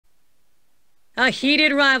A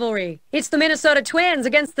heated rivalry. It's the Minnesota Twins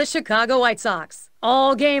against the Chicago White Sox.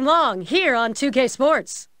 All game long here on 2K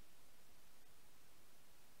Sports.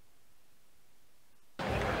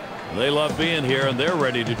 They love being here, and they're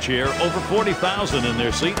ready to cheer. Over 40,000 in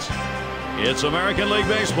their seats. It's American League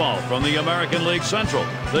Baseball from the American League Central.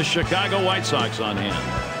 The Chicago White Sox on hand.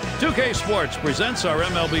 2K Sports presents our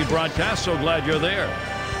MLB broadcast. So glad you're there.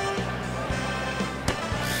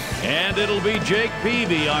 And it'll be Jake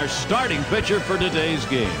Peavy, our starting pitcher for today's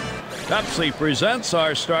game. Pepsi presents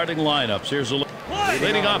our starting lineups. Here's a look.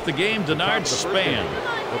 Leading off the game, Denard Span.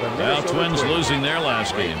 Well, Twins losing their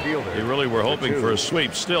last game. They really were hoping for a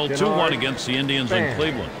sweep. Still 2-1 against the Indians in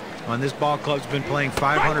Cleveland. And this ball club's been playing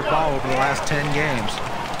 500 ball over the last 10 games.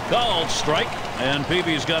 Called strike, and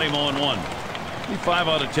Peavy's got him 0-1. 5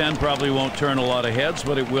 out of 10 probably won't turn a lot of heads,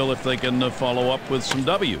 but it will if they can follow up with some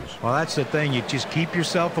W's. Well, that's the thing. You just keep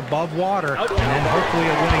yourself above water, and then hopefully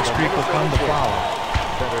a winning streak will come to follow.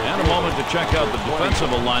 And a moment to check out the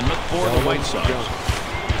defensive alignment for the White Sox.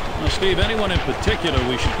 Now, Steve, anyone in particular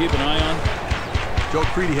we should keep an eye on? Joe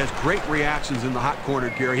Crede has great reactions in the hot corner,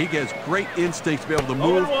 Gary. He has great instincts to be able to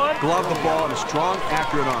move, glove the ball, and a strong,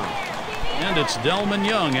 accurate arm. And it's Delmon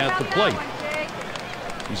Young at the plate.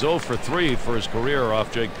 He's 0 for 3 for his career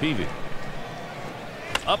off Jake Peavy.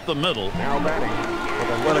 Up the middle. Now batting.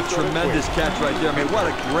 What a tremendous catch right there. I mean, what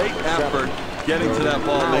a great effort getting to that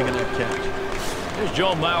ball and making that catch. Here's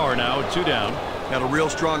Joe Mauer now, 2 down. Had a real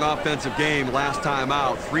strong offensive game last time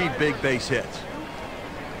out. 3 big base hits.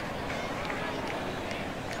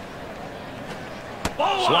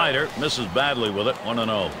 Slider misses badly with it,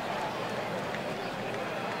 1-0.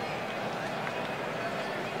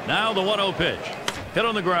 Now the 1-0 pitch. Hit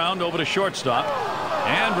on the ground over to shortstop.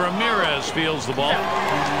 And Ramirez fields the ball.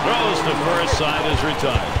 Throws to first, side is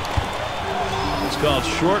retired. It's called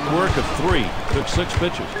short work of 3. Took 6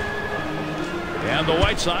 pitches. And the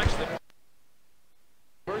White Sox.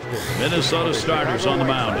 Minnesota starters on the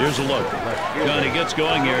mound. Here's a look. Johnny gets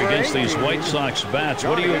going here against these White Sox bats.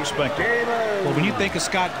 What do you expect? Well, when you think of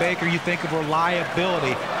Scott Baker, you think of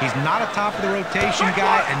reliability. He's not a top of the rotation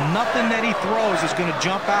guy, and nothing that he throws is going to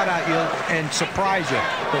jump out at you and surprise you.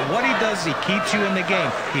 But what he does is he keeps you in the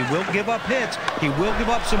game. He will give up hits. He will give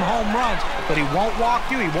up some home runs, but he won't walk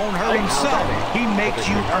you. He won't hurt himself. He makes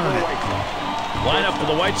you earn it. Lineup for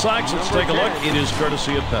the White Sox. Let's take a look. It is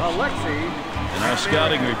courtesy of Pepsi. In our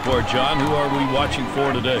scouting report, John, who are we watching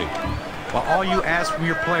for today? Well, all you ask from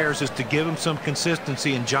your players is to give them some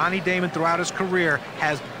consistency, and Johnny Damon throughout his career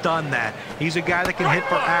has done that. He's a guy that can hit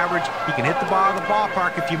for average. He can hit the ball of the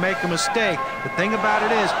ballpark if you make a mistake. The thing about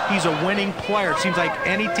it is he's a winning player. It seems like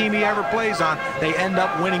any team he ever plays on, they end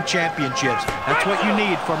up winning championships. That's what you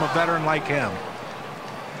need from a veteran like him.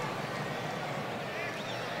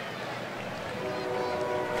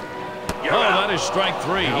 Oh, that is strike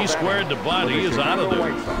 3. He squared the bunt. He is out of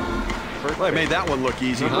there. Well, he made that one look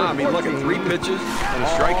easy, huh? I mean, look at 3 pitches and a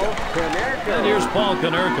strikeout. And here's Paul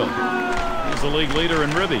Konerko. He's the league leader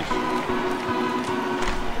in ribbies.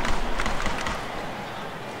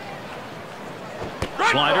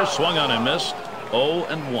 Slider swung on and missed.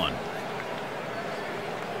 0-1.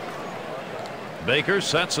 Baker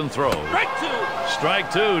sets and throws.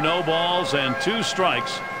 Strike 2. No balls and 2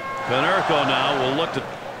 strikes. Konerko now will look to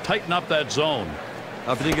tighten up that zone.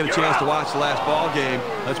 If you didn't get a chance to watch the last ball game,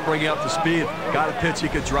 let's bring you up to speed. Got a pitch he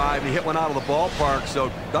could drive. He hit one out of the ballpark,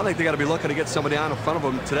 so I think they got to be looking to get somebody on in front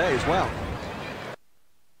of him today as well.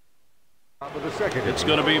 It's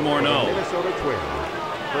going to be Morneau. Minnesota Twins,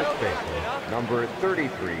 first baseman, number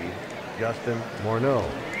 33, Justin Morneau.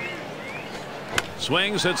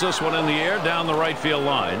 Swings, hits this one in the air down the right field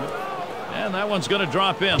line. And that one's going to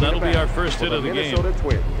drop in. That'll be our first hit of the game.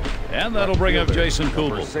 And that'll bring up Jason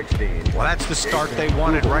Kubel. Well, that's the start they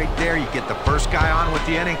wanted right there. You get the first guy on with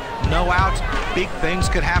the inning. No outs. Big things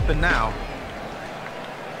could happen now.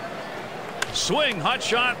 Swing, hot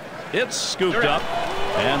shot. It's scooped up.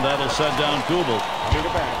 And that'll set down Kubel.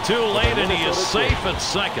 Too late, and he is safe at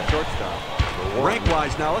second.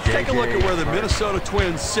 Rank-wise now, let's take a look at where the Minnesota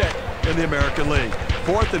Twins sit in the American League.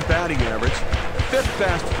 4th in batting average. 5th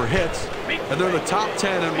best for hits, and they're in the top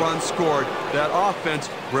 10 in runs scored. That offense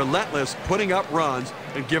relentless, putting up runs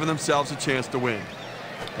and giving themselves a chance to win.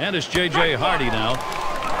 And it's J.J. Hardy now.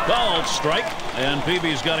 Called strike, and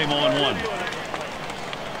Peavy's got him 0-1.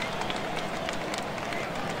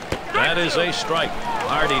 That is a strike.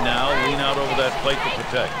 Hardy now lean out over that plate to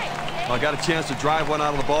protect. Well, got a chance to drive one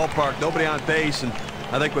out of the ballpark. Nobody on base, and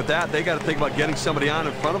I think with that, they got to think about getting somebody on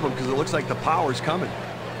in front of them because it looks like the power's coming.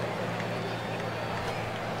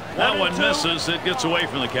 That one misses. It gets away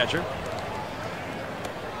from the catcher.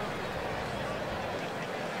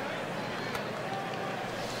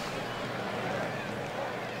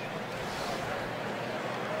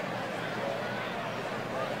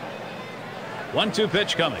 1-2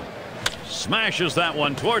 pitch coming. Smashes that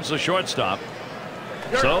one towards the shortstop.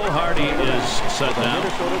 So Hardy is set down.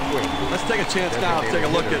 Let's take a chance now to take a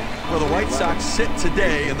look at where the White Sox sit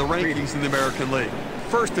today in the rankings in the American League.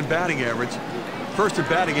 First in batting average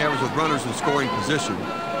with runners in scoring position.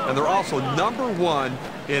 And they're also #1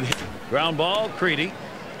 in hit. Ground ball, Creedy.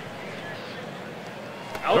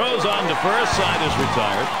 Throws on to first, side is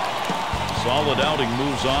retired. Solid outing,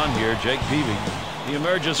 moves on here, Jake Peavy. He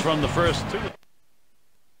emerges from the first 2.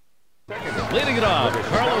 Leading it off,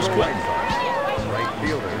 Carlos Quentin. Right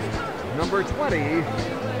fielder, number 20,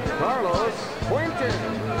 Carlos Quentin.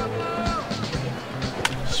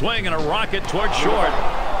 Swing and a rocket toward short.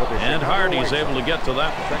 And Hardy's able to get to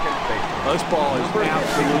that one. This ball is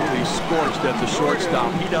absolutely scorched at the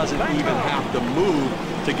shortstop. He doesn't even have to move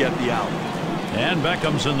to get the out. And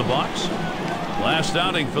Beckham's in the box. Last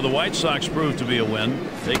outing for the White Sox proved to be a win.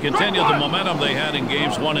 They continued the momentum they had in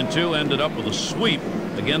games 1 and 2, ended up with a sweep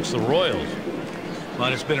against the Royals.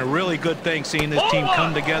 But it's been a really good thing seeing this team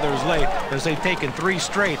come together as late, as they've taken 3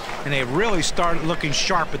 straight, and they've really started looking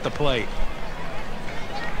sharp at the plate.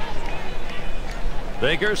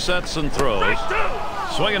 Baker sets and throws.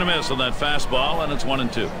 Swing and a miss on that fastball, and it's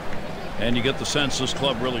 1-2. And you get the sense this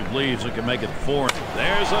club really believes it can make it 4.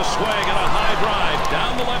 There's a swing and a high drive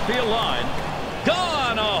down the left field line.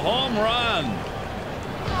 Gone, a home run.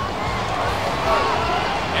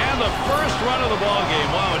 And the first run of the ball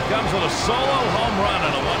game. Wow, it comes with a solo home run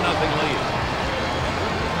and a 1-0 lead.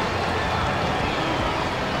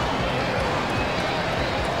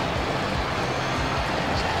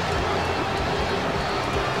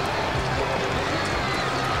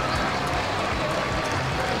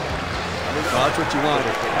 That's what you want.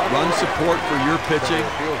 Run support for your pitching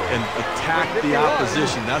and attack the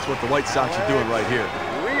opposition. That's what the White Sox are doing right here.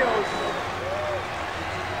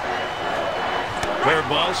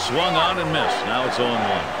 Curveball swung on and missed. Now it's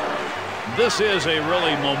 0-1. This is a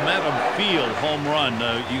really momentum-filled home run.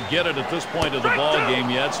 You get it at this point of the ball game.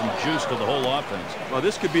 You add some juice to the whole offense. Well,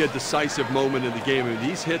 this could be a decisive moment in the game. I mean,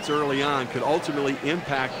 these hits early on could ultimately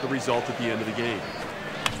impact the result at the end of the game.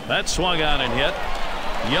 That swung on and hit.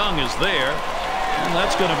 Young is there, and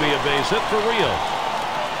that's going to be a base hit for Rio.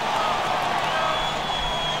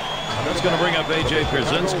 That's going to bring up A.J.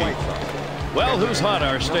 Pierzynski. Well, who's hot?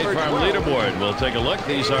 Our State Farm leaderboard. We'll take a look.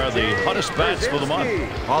 These are the hottest bats for the month.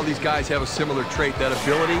 All these guys have a similar trait, that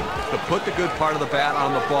ability to put the good part of the bat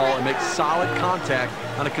on the ball and make solid contact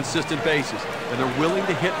on a consistent basis. And they're willing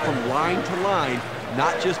to hit from line to line,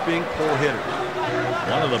 not just being pull hitters.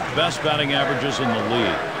 One of the best batting averages in the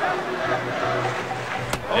league.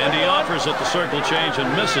 And he offers at the circle change and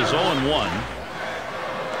misses 0-1.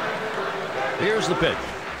 Here's the pitch.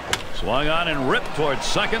 Swung on and ripped towards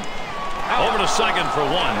second. Over to second for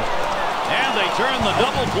 1. And they turn the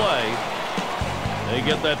double play. They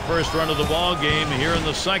get that first run of the ball game here in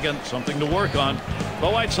the second. Something to work on. The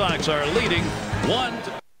White Sox are leading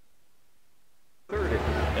 1-0.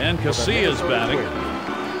 And Casillas batting.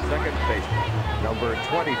 Second baseman, number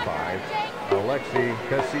 25, Alexi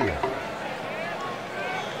Casillas.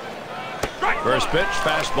 First pitch,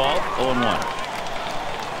 fastball, 0-1.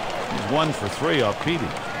 He's 1 for 3 off Peavy.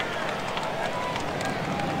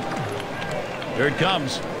 Here it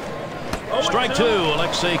comes. Strike 2,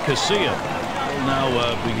 Alexi Casillas. Will now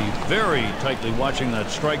be very tightly watching that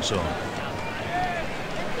strike zone.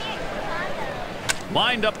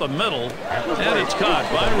 Lined up the middle, and it's caught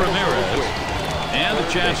by Ramirez. And a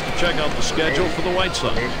chance to check out the schedule for the White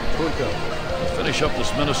Sox. They'll finish up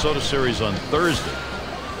this Minnesota series on Thursday.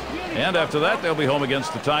 And after that, they'll be home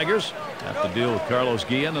against the Tigers. Have to deal with Carlos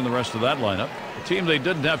Guillen and the rest of that lineup. A team they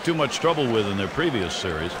didn't have too much trouble with in their previous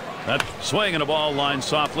series. That swing and a ball lined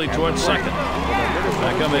softly towards second.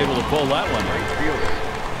 Beckham able to pull that one.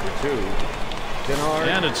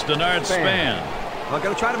 And it's Denard Span. Well,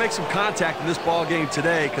 going to try to make some contact in this ball game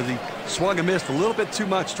today because he swung and missed a little bit too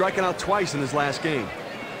much, striking out twice in his last game.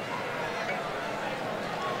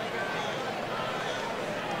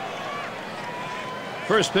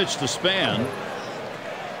 First pitch to Span.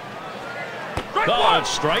 Call it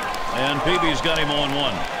strike, and Peavy's got him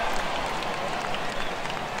 0-1.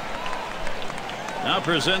 Now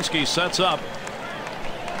Pierzynski sets up.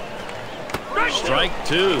 Strike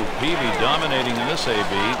 2. Peavy dominating in this AB.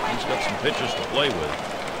 He's got some pitches to play with.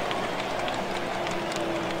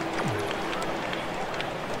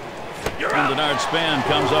 And Denard Span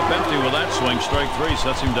comes up empty with that swing. Strike 3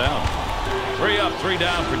 sets him down. 3 up, 3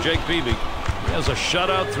 down for Jake Peavy. He has a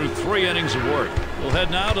shutout through 3 innings of work. We'll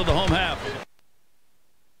head now to the home half.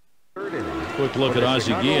 Quick look at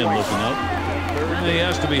Ozzie Guillen looking up. He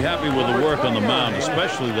has to be happy with the work on the mound,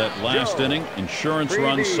 especially that last inning. Insurance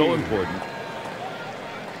run so important.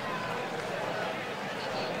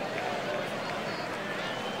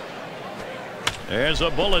 There's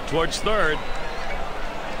a bullet towards third.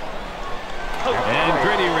 And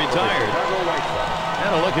Gritty retired.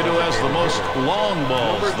 And a look at who has the most long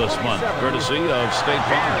balls this month, courtesy of State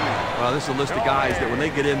Farm. Well, this is a list of guys that when they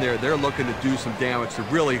get in there, they're looking to do some damage, to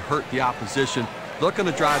really hurt the opposition, looking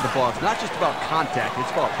to drive the ball. It's not just about contact,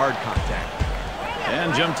 it's about hard contact.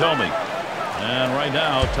 And Jim Thome. And right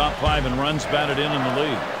now, top 5 in runs batted in the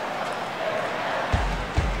league.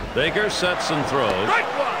 Baker sets and throws.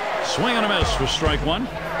 Swing and a miss for strike one.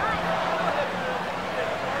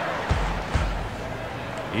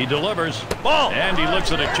 He delivers. Ball. And he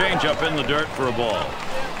looks at a changeup in the dirt for a ball.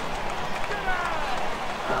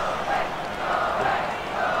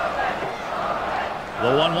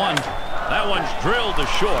 The 1-1. That one's drilled to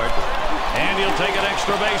short. And he'll take an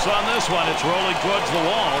extra base on this one. It's rolling towards the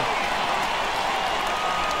wall.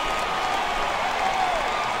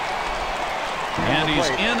 And he's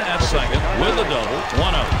in at second with a double.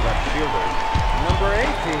 1 out. Left fielder, number 18,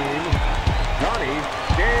 Johnny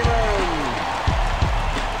Damon.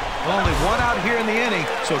 Only 1 out here in the inning,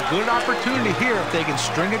 so good opportunity here if they can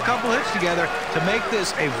string a couple hits together to make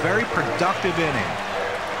this a very productive inning.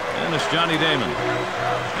 And it's Johnny Damon.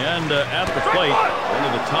 And at the plate, one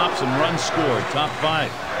of the tops in runs scored, top 5.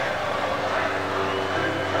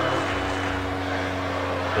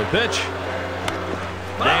 The pitch.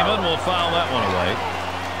 Damon will foul that one away.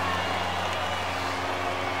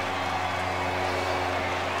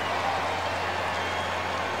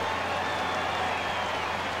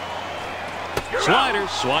 Slider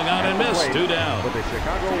swung on and missed. 2 down. With the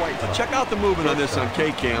Chicago White Sox. Check out the movement on this on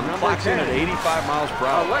K-Cam. Clock's in at 85 miles per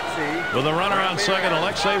hour. Alexei. With a runner on second,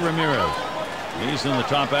 Alexei Ramirez. He's in the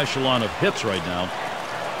top echelon of hits right now.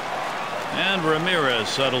 And Ramirez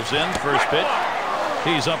settles in. First pitch.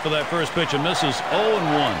 He's up for that first pitch and misses 0-1.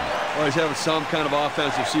 Well, he's having some kind of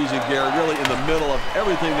offensive season, Gary, really in the middle of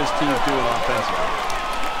everything this team's doing offensively.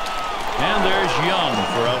 And there's Young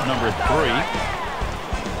for out number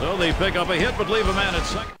 3. So they pick up a hit but leave a man at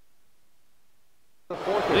second.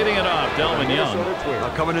 Leading it off, Delvin Young.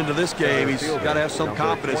 Coming into this game, he's got to have some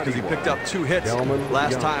confidence because he picked up 2 hits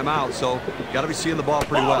last time out, so got to be seeing the ball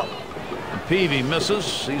pretty well. Peavy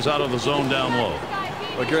misses. He's out of the zone down low.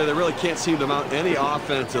 But Gary, they really can't seem to mount any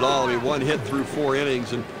offense at all. I mean, 1 hit through 4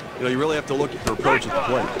 innings, and you really have to look at their approach at the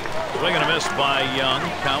plate. Swing and a miss by Young.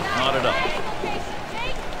 Count knotted up.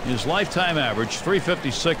 His lifetime average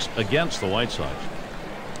 356 against the White Sox.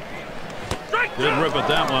 Did rip at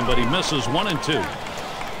that one, but he misses 1 and 2.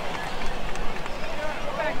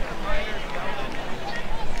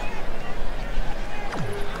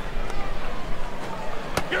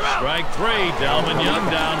 Strike 3. Delvin Young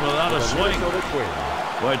down without a swing.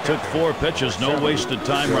 Well, it took 4 pitches, no wasted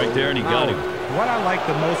time right there, and he got him. What I liked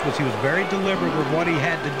the most was he was very deliberate with what he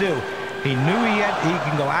had to do. He knew he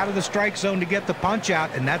can go out of the strike zone to get the punch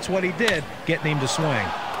out, and that's what he did, getting him to swing.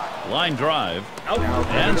 Line drive.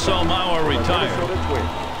 And so Mauer retired.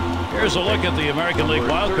 Here's a look at the American League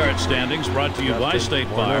wildcard standings brought to you by State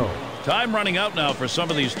Farm. Time running out now for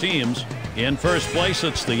some of these teams. In first place,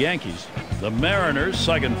 it's the Yankees. The Mariners,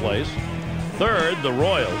 second place. Third, the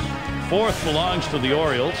Royals. Fourth belongs to the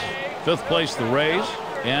Orioles. Fifth place, the Rays.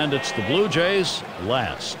 And it's the Blue Jays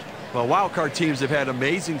last. Well, wildcard teams have had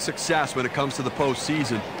amazing success when it comes to the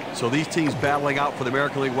postseason. So these teams battling out for the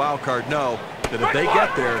American League wildcard know that if they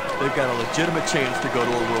get there, they've got a legitimate chance to go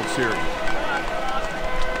to a World Series.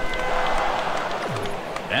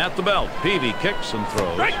 At the belt, Peavy kicks and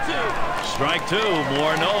throws. Strike 2.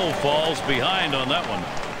 Morneau falls behind on that one.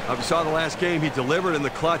 If you saw the last game, he delivered in the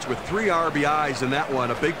clutch with 3 RBIs in that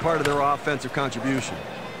one, a big part of their offensive contribution.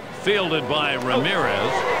 Fielded by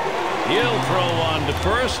Ramirez. He'll throw on to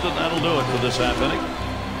first, and that'll do it for this half inning.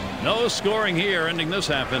 No scoring here, ending this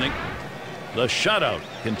half inning. The shutout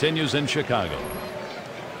continues in Chicago.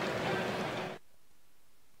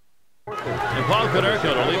 And Paul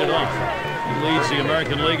Konerko to lead it off. He leads the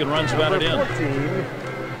American League and runs batted in.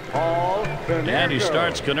 And he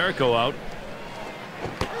starts Konerko out.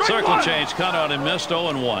 Circle change, cut out and missed.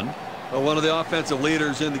 0-1. Well, one of the offensive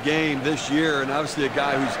leaders in the game this year, and obviously a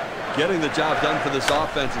guy who's getting the job done for this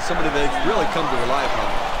offense, and somebody they've really come to rely upon.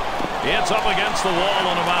 It's up against the wall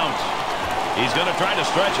on a bounce. He's going to try to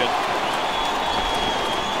stretch it.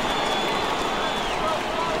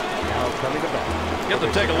 Get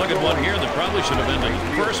to take a look at one here that probably should have been at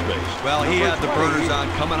first base. Well, he had the burners on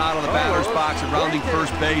coming out of the batter's box and rounding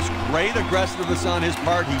first base. Great aggressiveness on his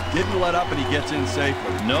part. He didn't let up, and he gets in safely.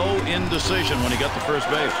 No indecision when he got to first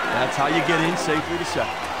base. That's how you get in safely to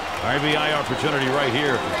second. RBI opportunity right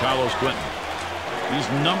here for Carlos Quentin. He's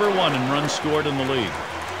 #1 in runs scored in the league.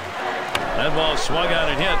 That ball swung out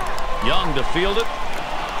and hit. Young to field it.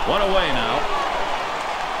 1 away now.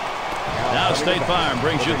 State Farm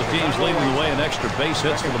brings you the teams leading the way in extra base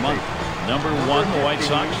hits for the month. Number 1, the White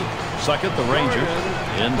Sox. Second, the Rangers.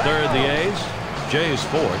 In third, the A's. Jays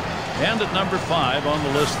fourth. And at number 5 on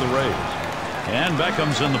the list, the Rays. And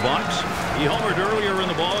Beckham's in the box. He homered earlier in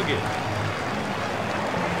the ballgame.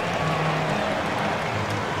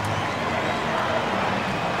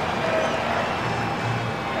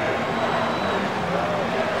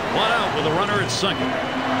 One out with a runner at second.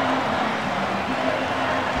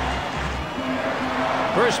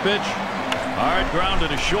 First pitch, hard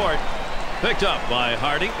grounded to short, picked up by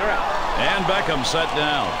Hardy, and Beckham set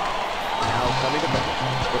down. Now coming to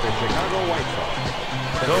Beckham for the Chicago White Sox.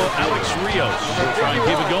 So Alex Rios will try and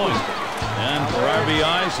keep it going. And for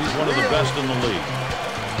RBIs, he's one of the best in the league.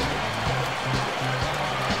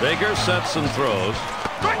 Baker sets and throws.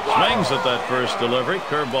 Swings at that first delivery.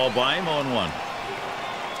 Curveball by him, 0-1.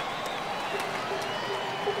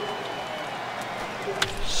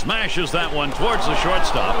 Smashes that one towards the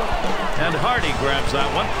shortstop. And Hardy grabs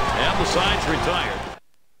that one. And the side's retired.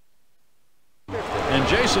 And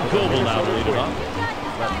Jason Kubel now to lead it off.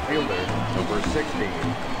 Left fielder, number 16,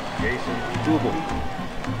 Jason Kubel.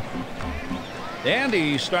 And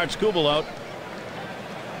he starts Kubel out.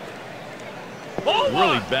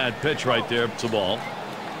 Really bad pitch right there. It's a ball.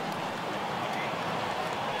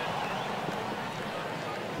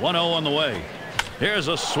 1-0 on the way. Here's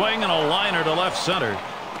a swing and a liner to left center.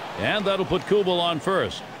 And that'll put Kubel on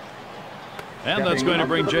first. And that's going to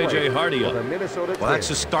bring J.J. Hardy up. Well, that's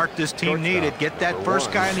the start this team needed. Get that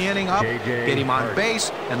first guy in the inning up, get him on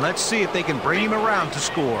base, and let's see if they can bring him around to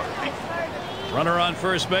score. Runner on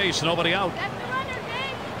first base, nobody out.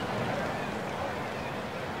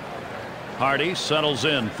 Hardy settles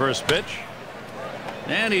in, first pitch.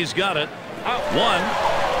 And he's got it. Out 1.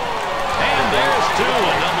 And there's 2,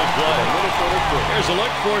 a double play. Here's a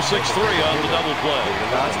look, 4-6-3 on the double play.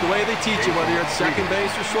 That's the way they teach you, whether you're at second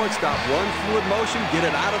base or shortstop. One fluid motion, get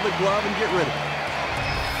it out of the glove and get rid of it.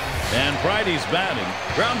 And Pride's batting.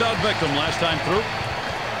 Ground out Victim last time through.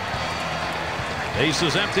 Base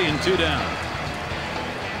is empty and 2 down.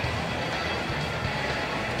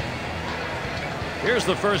 Here's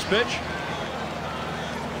the first pitch.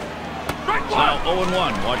 It's now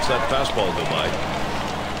 0-1. Watch that fastball go by.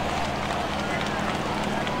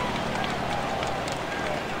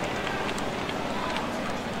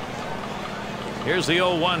 Here's the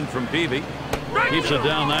 0-1 from Peavy. Keeps it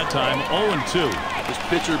down that time. 0-2. This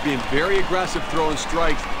pitcher being very aggressive throwing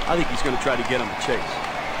strikes. I think he's going to try to get him a chase.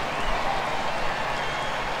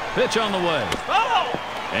 Pitch on the way.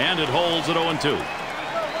 And it holds at 0-2.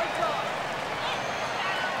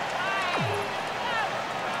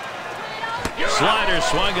 Slider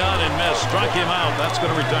swung out and missed. Struck him out. That's going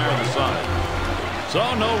to retire the side. So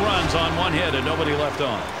no runs on 1 hit and nobody left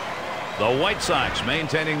on. The White Sox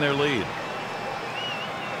maintaining their lead.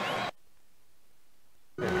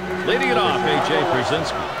 Leading it off, A.J.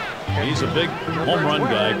 Pierzynski. He's a big home run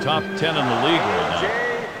guy, top 10 in the league right now. A.J.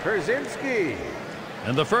 Pierzynski.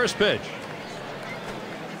 And the first pitch.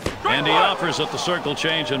 And he offers at the circle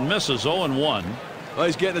change and misses. 0-1. Well,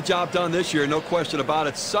 he's getting the job done this year, no question about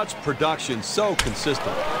it. Such production, so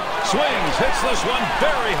consistent. Swings, hits this one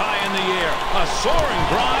very high in the air. A soaring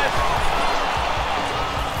drive.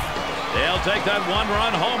 They'll take that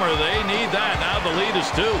 1-run homer. They need that. Now the lead is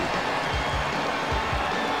 2.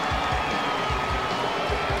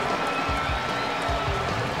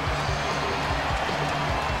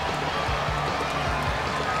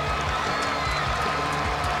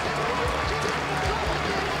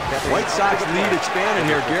 White Sox lead expanding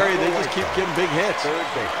here, Gary. They just keep getting big hits.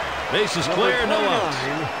 Base is clear, no outs.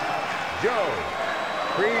 Joe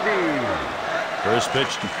Crede. First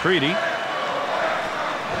pitch to Crede.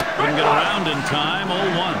 Couldn't get around in time.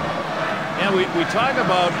 0-1. And we talk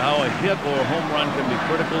about how a hit or a home run can be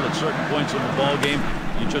critical at certain points in the ball game.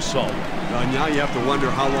 You just saw it. Now you have to wonder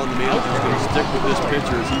how long the manager's going to stick with this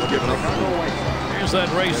pitcher as he's giving up the lead. Here's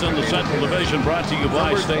that race in the Central Division brought to you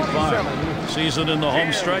by State Farm. Season in the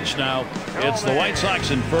home stretch now. It's the White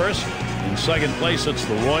Sox in first. In second place, it's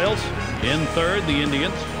the Royals. In third, the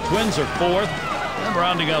Indians. Twins are fourth. And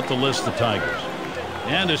rounding out the list, the Tigers.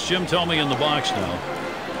 And as Jim told me in the box now,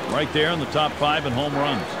 right there in the top 5 in home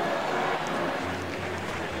runs.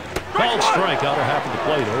 Called strike, outer half of the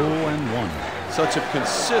plate, 0-1. Such a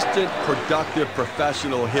consistent, productive,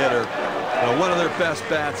 professional hitter. One of their best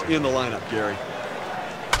bats in the lineup, Gary.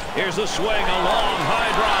 Here's a swing, a long,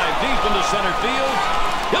 high drive, deep into center field.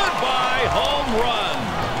 Goodbye, home run.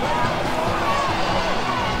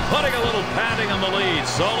 Putting a little padding on the lead.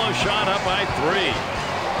 Solo shot up by 3.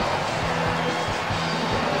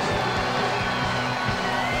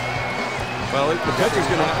 Well, the pitcher's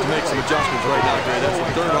going to have to make some adjustments right now, Gary. That's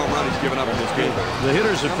the third home run he's given up in this game. The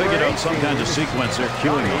hitters have figured out some kind of sequence they're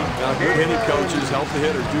cueing on. Now, good hitting coaches help the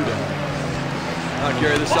hitters do that.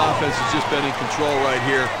 Gary, this offense has just been in control right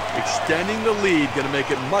here. Extending the lead, going to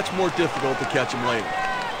make it much more difficult to catch him later.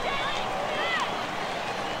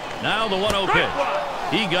 Now the 1-0 pitch.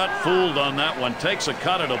 He got fooled on that one. Takes a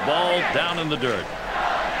cut at a ball down in the dirt.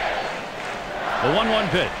 The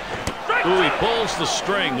 1-1 pitch. Ooh, he pulls the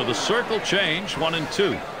string with a circle change,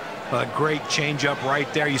 1-2. A great changeup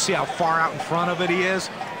right there. You see how far out in front of it he is?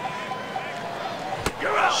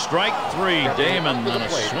 Strike 3. Damon on a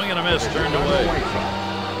swing and a miss, turned away.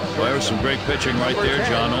 Well, there's some great pitching right there,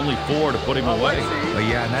 John. Only 4 to put him away. Well,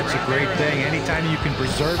 yeah, and that's a great thing. Anytime you can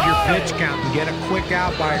preserve your pitch count and get a quick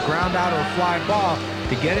out by a ground out or a fly ball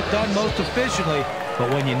to get it done most efficiently.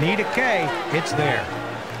 But when you need a K, it's there.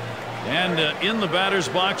 And in the batter's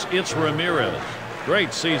box, it's Ramirez.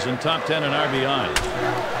 Great season, top 10 in RBI.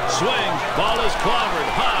 Swing, ball is clobbered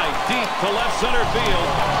high, deep to left center field.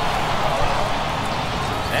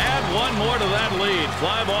 Add one more to that lead.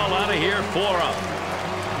 Fly ball out of here, 4 up.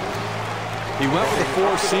 He went with a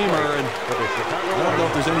 4-seamer, and I don't know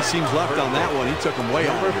if there's any seams left on that one. He took him way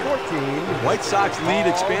out. White Sox lead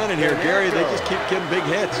expanded here, Gary. They just keep getting big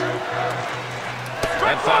hits.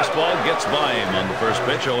 That fastball gets by him on the first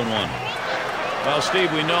pitch, 0-1. Well,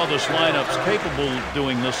 Steve, we know this lineup's capable of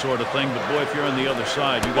doing this sort of thing, but boy, if you're on the other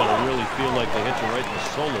side, you got to really feel like they hit you right in the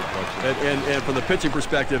solar plexus. And from the pitching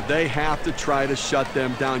perspective, they have to try to shut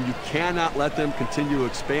them down. You cannot let them continue to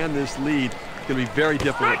expand this lead. It's going to be very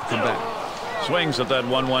difficult to come back. Swings at that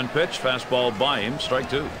 1-1 pitch, fastball by him, strike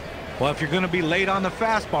 2. Well, if you're going to be late on the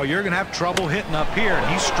fastball, you're going to have trouble hitting up here, and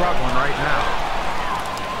he's struggling right now.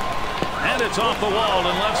 And it's off the wall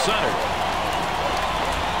in left center.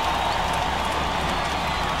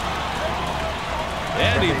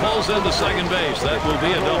 And he pulls into second base. That will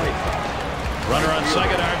be a double. Runner on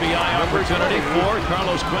second, RBI opportunity for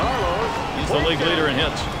Carlos Quinn. He's the league leader in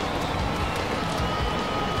hits.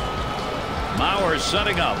 Mauer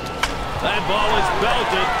setting up. That ball is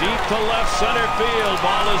belted deep to left center field.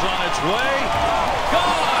 Ball is on its way.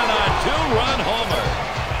 Gone! A 2-run homer.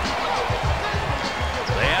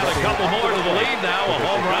 They add a couple more to the lead now. A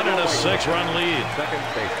home run and a 6-run lead.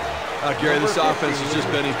 Gary, this offense has just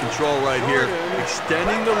been in control right here.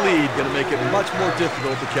 Extending the lead, going to make it much more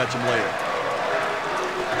difficult to catch him later.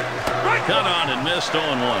 Cut on and missed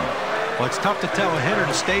 0-1. Well, it's tough to tell a hitter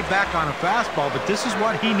to stay back on a fastball, but this is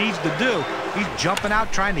what he needs to do. He's jumping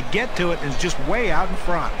out trying to get to it and is just way out in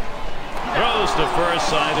front. Throws to first,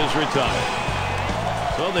 side is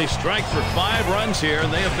retired. So they strike for 5 runs here,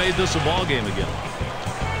 and they have made this a ball game again.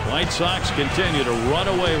 White Sox continue to run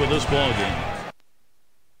away with this ball game.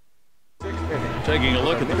 Taking a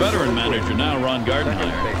look at the veteran manager now, Ron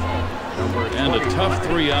Gardenhire. And a tough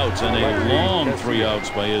 3 outs and a long 3 outs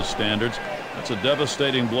by his standards. That's a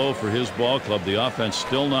devastating blow for his ball club. The offense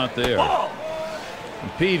still not there.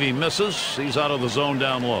 And Peavy misses. He's out of the zone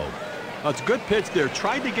down low. It's a good pitch there.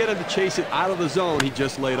 Tried to get him to chase it out of the zone. He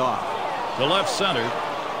just laid off. To left center.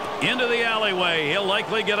 Into the alleyway. He'll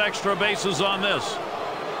likely get extra bases on this.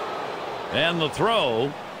 And the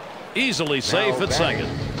throw easily safe at second.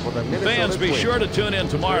 Fans, be sure to tune in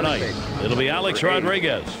tomorrow night. It'll be Alex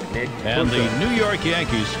Rodriguez and the New York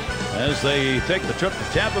Yankees as they take the trip to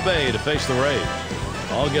Tampa Bay to face the Rays.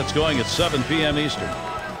 All gets going at 7 p.m. Eastern.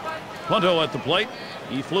 Punto at the plate.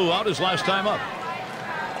 He flew out his last time up.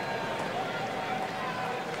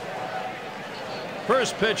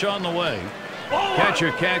 First pitch on the way.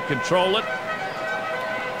 Catcher can't control it.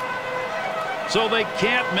 So they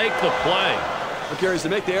can't make the play. But Gary, to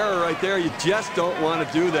make the error right there, you just don't want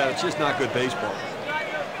to do that. It's just not good baseball.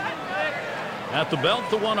 At the belt,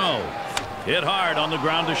 the 1-0. Hit hard on the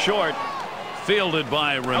ground to short. Fielded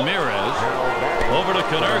by Ramirez. Over to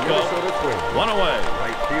Konerko. 1 away.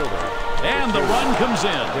 And the run comes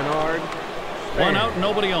in. 1 out,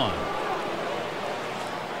 nobody on.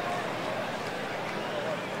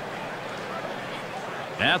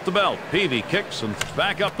 At the belt, Peavy kicks and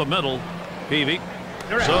back up the middle. Peavy.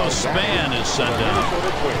 So Span is sent down.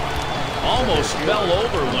 Almost fell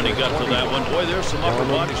over when he got to that one. Boy, there's some upper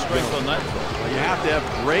body strength on that throw. Well, you have to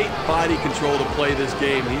have great body control to play this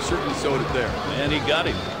game. He certainly showed it there. And he got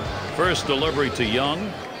him. First delivery to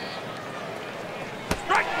Young.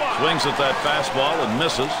 Swings at that fastball and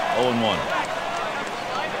misses. 0-1.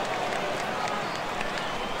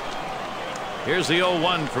 Here's the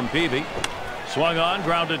 0-1 from Peavy. Swung on,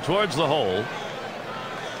 grounded towards the hole.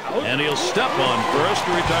 And he'll step on first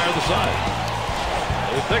to retire the side.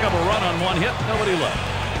 They pick up a run on 1 hit, nobody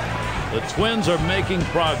left. The Twins are making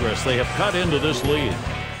progress. They have cut into this lead.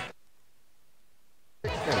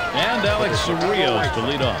 And Alex Rios to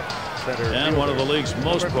lead off. And one of the league's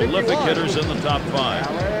most prolific hitters in the top 5.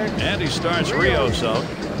 And he starts Rios out.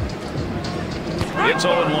 It's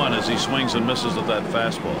 0-1 as he swings and misses at that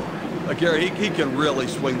fastball. Gary, he can really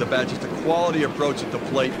swing the bat. Just a quality approach at the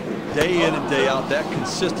plate, day in and day out. That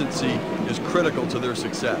consistency is critical to their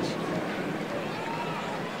success.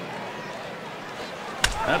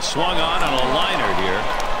 That's swung on a liner here.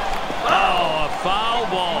 Oh, a foul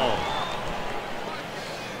ball.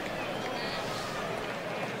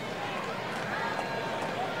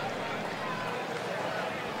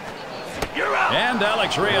 And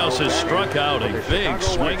Alex Rios has struck out. A big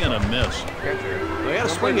swing and a miss. They had a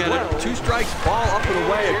swing at it. 2 strikes, ball up and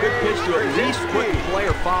away. A good pitch to at least put the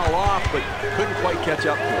player foul off, but couldn't quite catch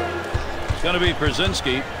up to it. It's going to be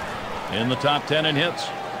Przinsky in the top 10 in hits.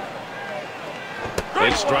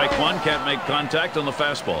 Big strike 1, can't make contact on the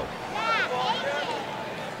fastball.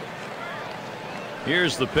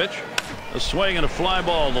 Here's the pitch. A swing and a fly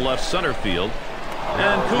ball to left center field.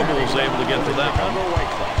 And Kubal's able to get to that one.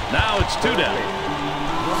 Now it's 2 down.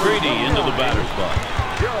 Greedy into the batter's box.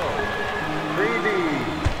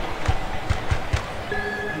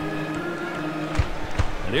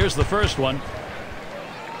 And here's the first one.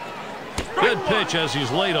 Good pitch as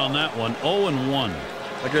he's late on that one. 0-1.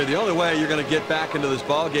 Okay, the only way you're going to get back into this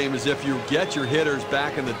ball game is if you get your hitters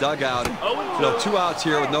back in the dugout. You know, 2 outs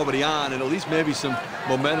here with nobody on, and at least maybe some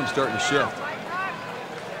momentum starting to shift.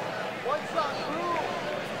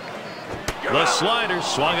 The slider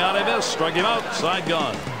swung out of this, struck him out, side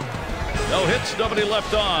gone. No hits, nobody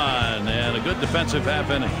left on, and a good defensive half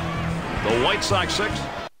inning. The White Sox 6.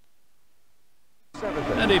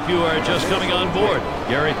 And if you are just coming on board,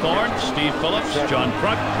 Gary Thorne, Steve Phillips, John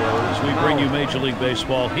Kruk, as we bring you Major League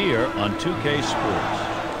Baseball here on 2K Sports.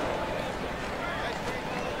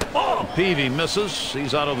 Peavy misses.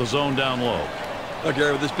 He's out of the zone down low. Well,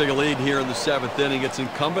 Gary, with this big a lead here in the 7th inning, it's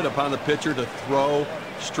incumbent upon the pitcher to throw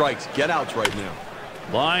strikes, get outs right now.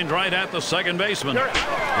 Lined right at the second baseman.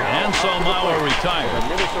 And so Mauer retired.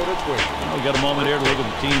 We got a moment here to look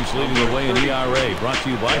at the teams leading the way in ERA. Brought to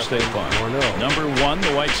you by State Farm. Number 1,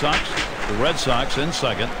 the White Sox. The Red Sox in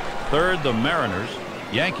 2nd. 3rd, the Mariners.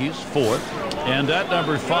 Yankees 4th. And at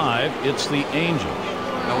number 5, it's the Angels.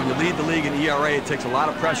 Now, when you lead the league in ERA, it takes a lot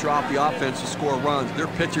of pressure off the offense to score runs. Their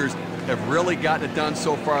pitchers have really gotten it done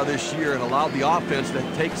so far this year and allowed the offense to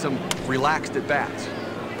take some relaxed at-bats.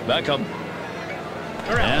 Back up.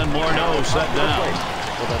 And Morneau set down.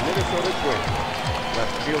 For the Minnesota Twins,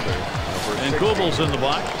 left fielder, And Kubal's in the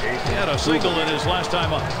box. He had a single in his last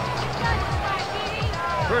time up.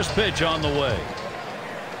 First pitch on the way.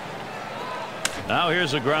 Now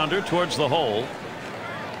here's a grounder towards the hole.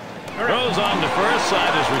 Throws on to first.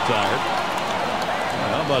 Side is retired.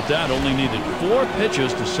 How about that? Only needed 4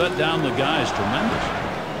 pitches to set down the guys. Tremendous.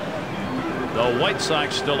 The White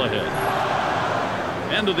Sox still ahead.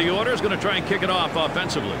 End of the order is going to try and kick it off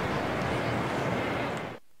offensively.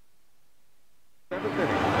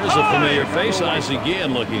 There's a familiar face. Ozzie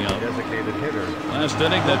Guillen looking up. Last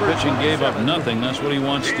inning, that pitching gave up nothing. That's what he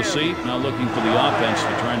wants to see. Now looking for the offense to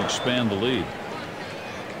try and expand the lead.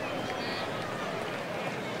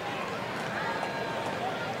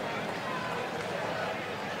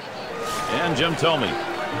 And Jim Thome.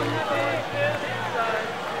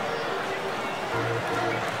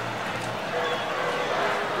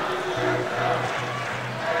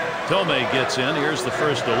 Thome gets in. Here's the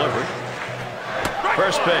first delivery.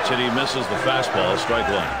 First pitch, and he misses the fastball. Strike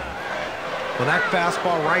 1. Well, that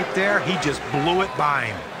fastball right there, he just blew it by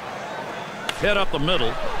him. Hit up the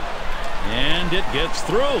middle, and it gets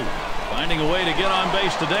through. Finding a way to get on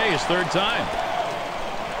base today, his 3rd time.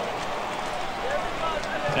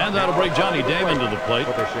 And that'll bring Johnny Damon to the plate.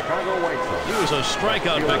 For the Chicago White Sox. He was a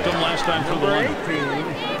strikeout victim last time through the line.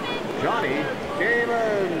 18, Johnny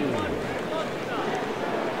Damon.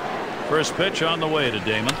 First pitch on the way to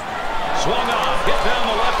Damon. Swung off, hit down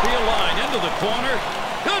the left field line, into the corner.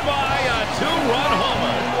 Goodbye, a 2-run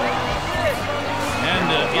homer.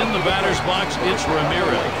 And in the batter's box, it's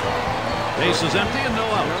Ramirez. Base is empty and no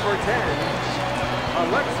outs. Number 10,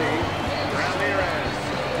 Alexi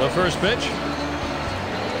Ramirez. The first pitch.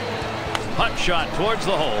 Hot shot towards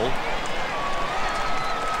the hole.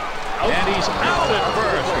 And he's out at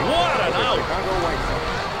first. What an out.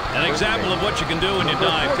 An example of what you can do when you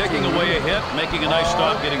dive. Taking away a hit, making a nice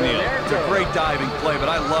stop, getting the out. It's a great diving play, but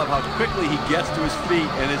I love how quickly he gets to his feet,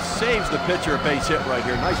 and it saves the pitcher a base hit right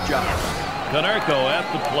here. Nice job. Konerko at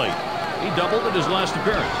the plate. He doubled at his last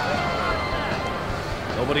appearance.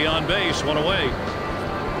 Nobody on base, one away.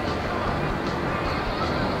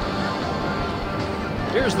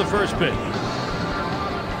 Here's the first pitch.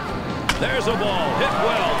 There's a ball hit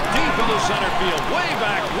well deep into center field. Way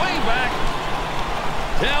back, way back.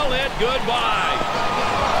 Tell it goodbye.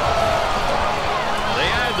 They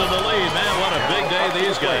add to the lead. Man, what a big day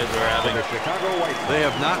these guys are having. They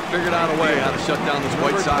have not figured out a way how to shut down this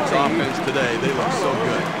White Sox offense today. They look so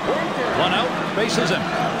good. One out, bases empty.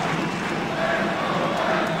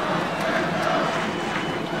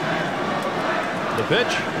 The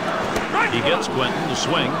pitch. He gets Quentin to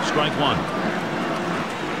swing. Strike one.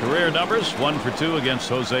 Career numbers 1 for 2 against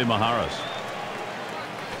Jose Majaras.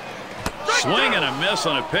 Swing and a miss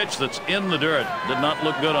on a pitch that's in the dirt. Did not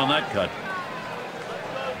look good on that cut.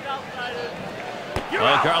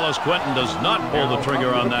 Well, Carlos Quentin does not pull the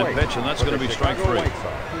trigger on that pitch, and that's going to be strike 3.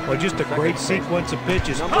 Well, just a great sequence of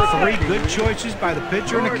pitches. 3 good choices by the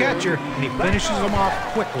pitcher and the catcher, and he finishes them off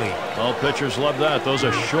quickly. All pitchers love that. Those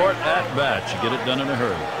are short at-bats. You get it done in a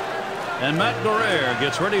hurry. And Matt Guerrero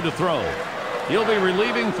gets ready to throw. He'll be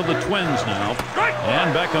relieving for the Twins now.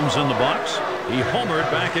 And Beckham's in the box. He homered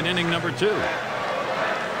back in inning number 2.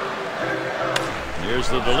 Here's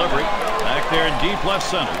the delivery. Back there in deep left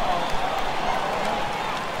center.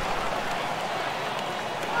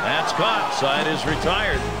 That's caught. Side is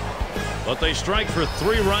retired. But they strike for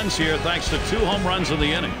 3 runs here thanks to 2 home runs in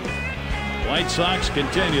the inning. White Sox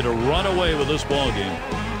continue to run away with this ball game.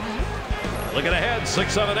 Looking ahead,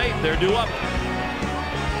 6, 7, 8. They're due up.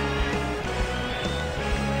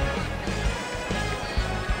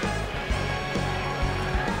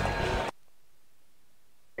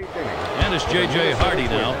 And it's J.J. Hardy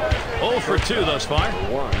now. 0 for 2 thus far.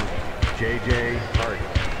 1, J.J. Hardy.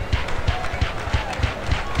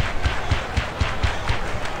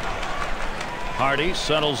 Hardy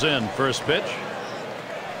settles in. First pitch.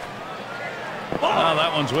 Oh,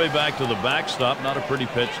 that one's way back to the backstop. Not a pretty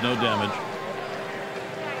pitch. No damage.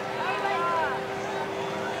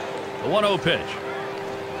 The 1-0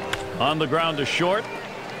 pitch. On the ground to short.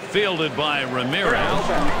 Fielded by Ramirez.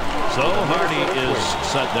 So Hardy is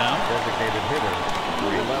set down. Designated hitter.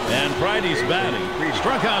 And Pride's batting.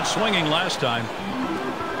 Struck out swinging last time.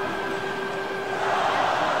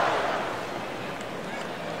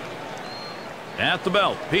 At the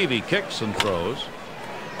belt, Peavy kicks and throws.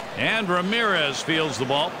 And Ramirez fields the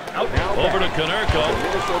ball. Out. Over to Konerko.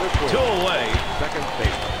 2 away. Second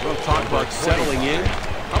baseman. We'll talk about settling in.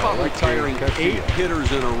 How about retiring 8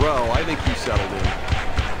 hitters in a row? I think he settled in.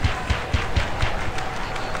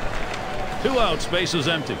 2 outs, base is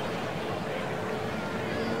empty.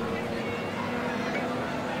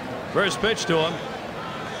 First pitch to him.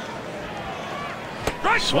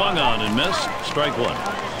 Swung on and missed. Strike 1.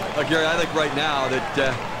 Gary, I think right now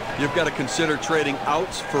that you've got to consider trading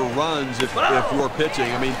outs for runs if you're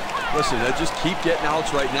pitching. I mean, listen, just keep getting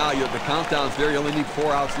outs right now. The countdown's there. You only need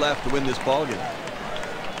 4 outs left to win this ballgame.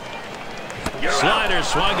 Slider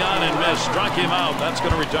swung on and missed. Struck him out. That's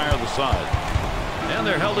going to retire the side. And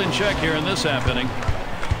they're held in check here in this half inning.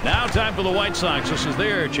 Now time for the White Sox. This is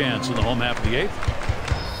their chance in the home half of the 8th.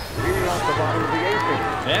 Leading off the bottom of the 8th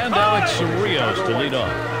inning. And Alex Rios to lead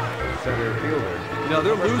off. Center fielder. Now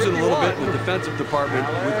they're losing a little bit in the defensive department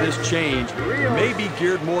with this change. It may be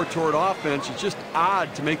geared more toward offense. It's just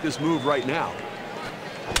odd to make this move right now.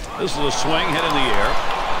 This is a swing hit in the air.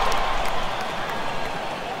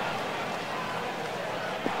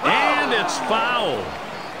 And it's foul.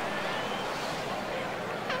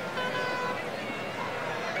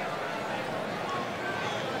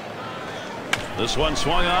 This one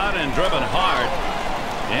swung on and driven hard.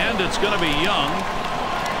 And it's going to be Young.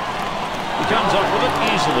 He comes up with it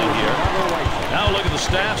easily here. Now look at the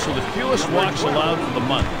stats with the fewest walks allowed for the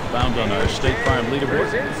month found on our State Farm leaderboard.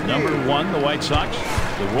 Number 1, the White Sox.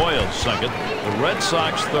 The Royals 2nd. The Red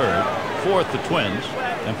Sox 3rd. 4th, the Twins.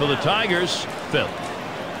 And for the Tigers, 5th.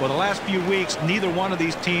 Well, the last few weeks, neither one of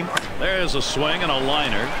these teams. There's a swing and a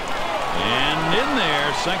liner. And in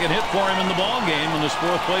there, second hit for him in the ball game in his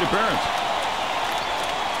 4th plate appearance.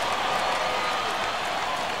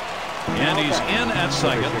 And he's in at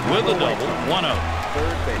second with a double. 1-0.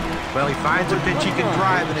 Well, he finds a pitch he can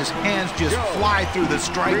drive, and his hands just fly through the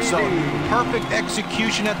strike zone. Perfect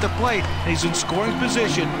execution at the plate, and he's in scoring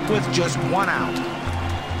position with just 1 out.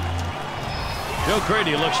 Joe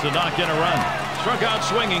Crady looks to knock in a run. Struck out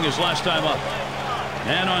swinging his last time up.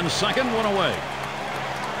 And on second, 1 away.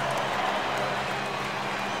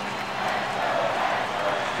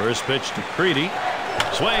 First pitch to Crady.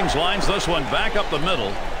 Swings, lines this one back up the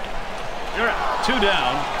middle. 2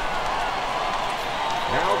 down.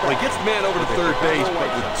 Well, he gets the man over to third base, but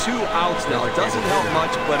with 2 outs now, it doesn't help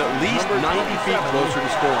much, but at least 90 feet closer to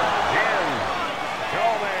scoring.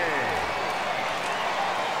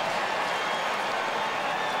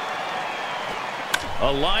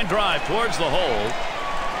 A line drive towards the hole.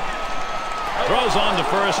 Throws on to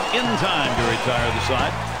first in time to retire the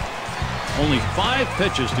side. Only 5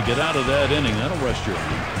 pitches to get out of that inning. That'll rest your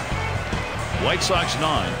arm. White Sox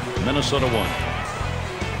 9, Minnesota 1.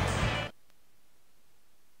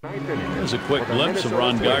 Here's a quick glimpse of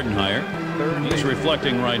Ron Gardenhire. He's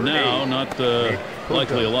reflecting right now. Not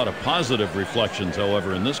likely a lot of positive reflections,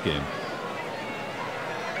 however, in this game.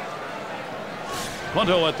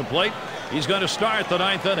 Punto at the plate. He's going to start the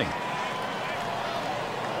 9th inning.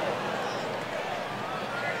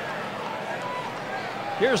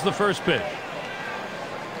 Here's the first pitch.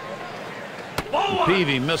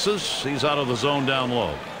 Peavy misses. He's out of the zone down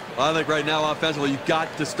low. I think right now offensively you've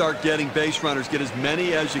got to start getting base runners. Get as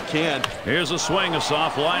many as you can. Here's a swing, a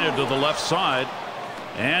soft liner to the left side.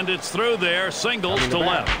 And it's through there. Singles to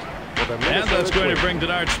left. And that's going to bring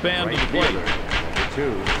Denard Span to the plate.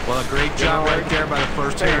 Well, a great job right there by the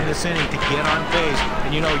first hitter in this inning to get on base.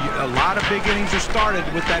 And you know, a lot of big innings are started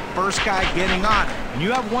with that first guy getting on. And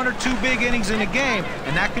you have 1 or 2 big innings in a game,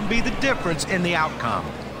 and that can be the difference in the outcome.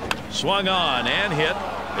 Swung on and hit.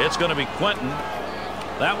 It's going to be Quentin.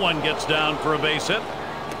 That one gets down for a base hit.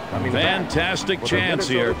 Fantastic chance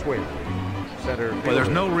here. Well, there's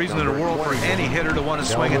no reason in the world for any hitter to want to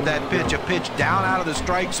swing at that pitch. A pitch down out of the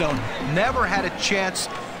strike zone. Never had a chance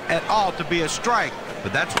at all to be a strike.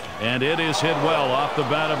 But that's... And it is hit well off the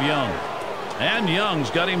bat of Young. And Young's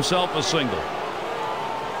got himself a single.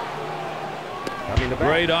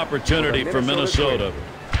 Great opportunity for Minnesota.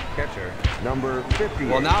 Catcher number 50.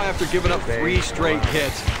 Well, now after giving up 3 straight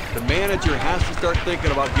hits, the manager has to start thinking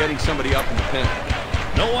about getting somebody up in the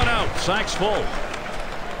pen. No one out. Sacks full.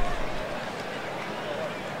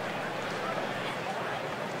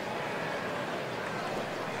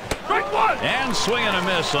 And swing and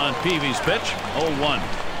a miss on Peavy's pitch. 0-1.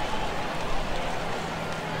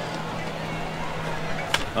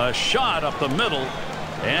 A shot up the middle,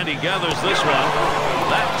 and he gathers this one.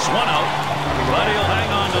 That's one out, but he'll hang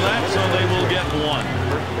on to that, so they will get 1.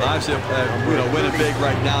 I said, winning big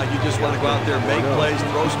right now, you just want to go out there, make plays,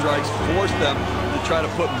 throw strikes, force them to try to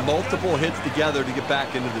put multiple hits together to get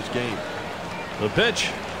back into this game. The pitch.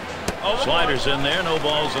 Sliders in there, no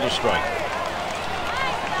balls and a strike.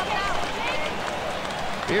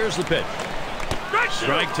 Here's the pitch.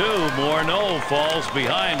 Strike 2. Morneau falls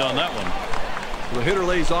behind on that one. The hitter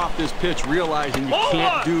lays off this pitch, realizing you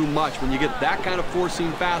can't do much. When you get that kind of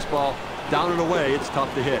four-seam fastball down and away, it's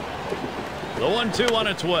tough to hit. The 1-2 on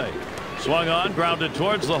its way. Swung on, grounded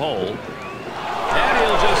towards the hole. And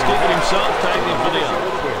he'll just stick it himself, tagging for the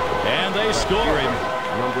out. And they score him.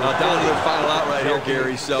 Down to their final out right here,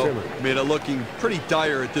 Gary. So, I mean, looking pretty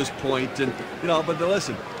dire at this point. And, but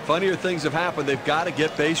listen, funnier things have happened. They've got to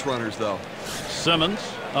get base runners, though. Simmons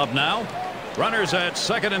up now. Runners at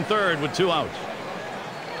second and third with 2 outs.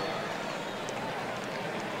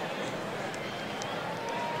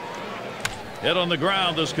 Hit on the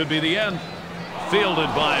ground. This could be the end.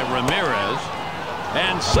 Fielded by Ramirez.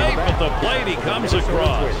 And safe at the plate. He comes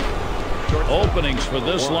across. Openings for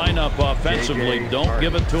this lineup offensively. Don't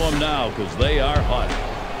give it to them now because they are hot.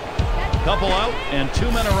 Couple out and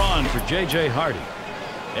 2 men are on for J.J. Hardy.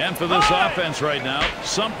 And for this offense right now,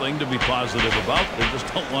 something to be positive about. They just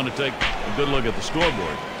don't want to take a good look at the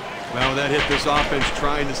scoreboard. Well, that hit this offense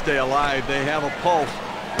trying to stay alive. They have a pulse,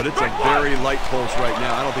 but it's a very light pulse right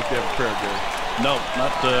now. I don't think they have a prayer, Gary. No,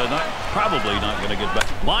 probably not going to get back.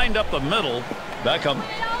 Lined up the middle. Beckham.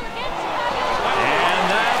 And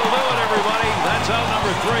that'll do it, everybody. That's out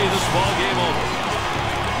number 3. This ball game over.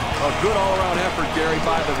 A good all-around effort, Gary,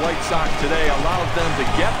 by the White Sox today allows them to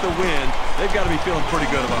get the win. They've got to be feeling pretty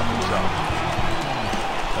good about themselves.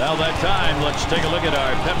 Well, that time, let's take a look at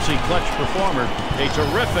our Pepsi Clutch performer. A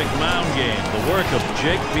terrific mound game. The work of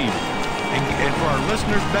Jake Peavy. And for our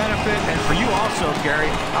listeners' benefit, and for you also, Gary,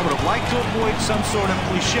 I would have liked to avoid some sort of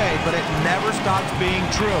cliche, but it never stops being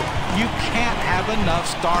true. You can't have enough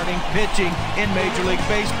starting pitching in Major League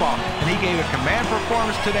Baseball. And he gave a command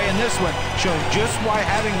performance today in this one, showing just why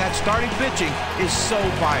having that starting pitching is so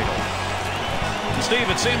vital. Steve,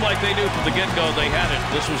 it seemed like they knew from the get-go they had it.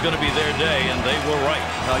 This was going to be their day, and they were right.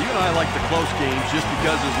 Now, you and I like the close games just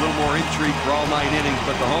because there's a little more intrigue for all 9 innings,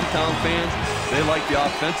 but the hometown fans, they like the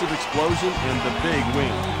offensive explosion and the big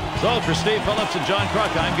win. So, for Steve Phillips and John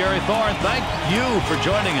Kruk, I'm Gary Thorne. Thank you for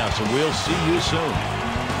joining us, and we'll see you soon.